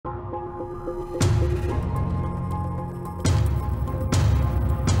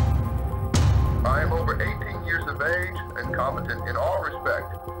of age and competent in all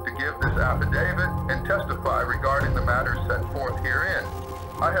respect to give this affidavit and testify regarding the matters set forth herein.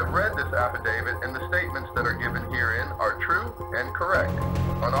 I have read this affidavit, and the statements that are given herein are true and correct.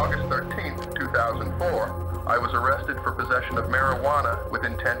 On August 13th, 2004, I was arrested for possession of marijuana with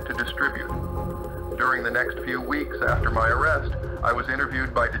intent to distribute. During the next few weeks after my arrest, I was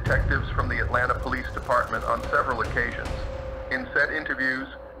interviewed by detectives from the Atlanta Police Department on several occasions. In said interviews,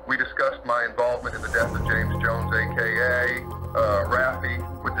 we discussed my involvement in the death of James Jones, aka Raffy,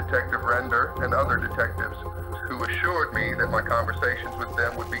 with Detective Render and other detectives, who assured me that my conversations with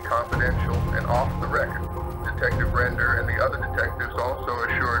them would be confidential and off the record. Detective Render and the other detectives also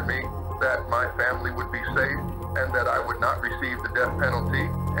assured me that my family would be safe and that I would not receive the death penalty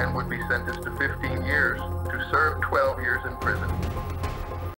and would be sentenced to 15 years to serve 12 years in prison.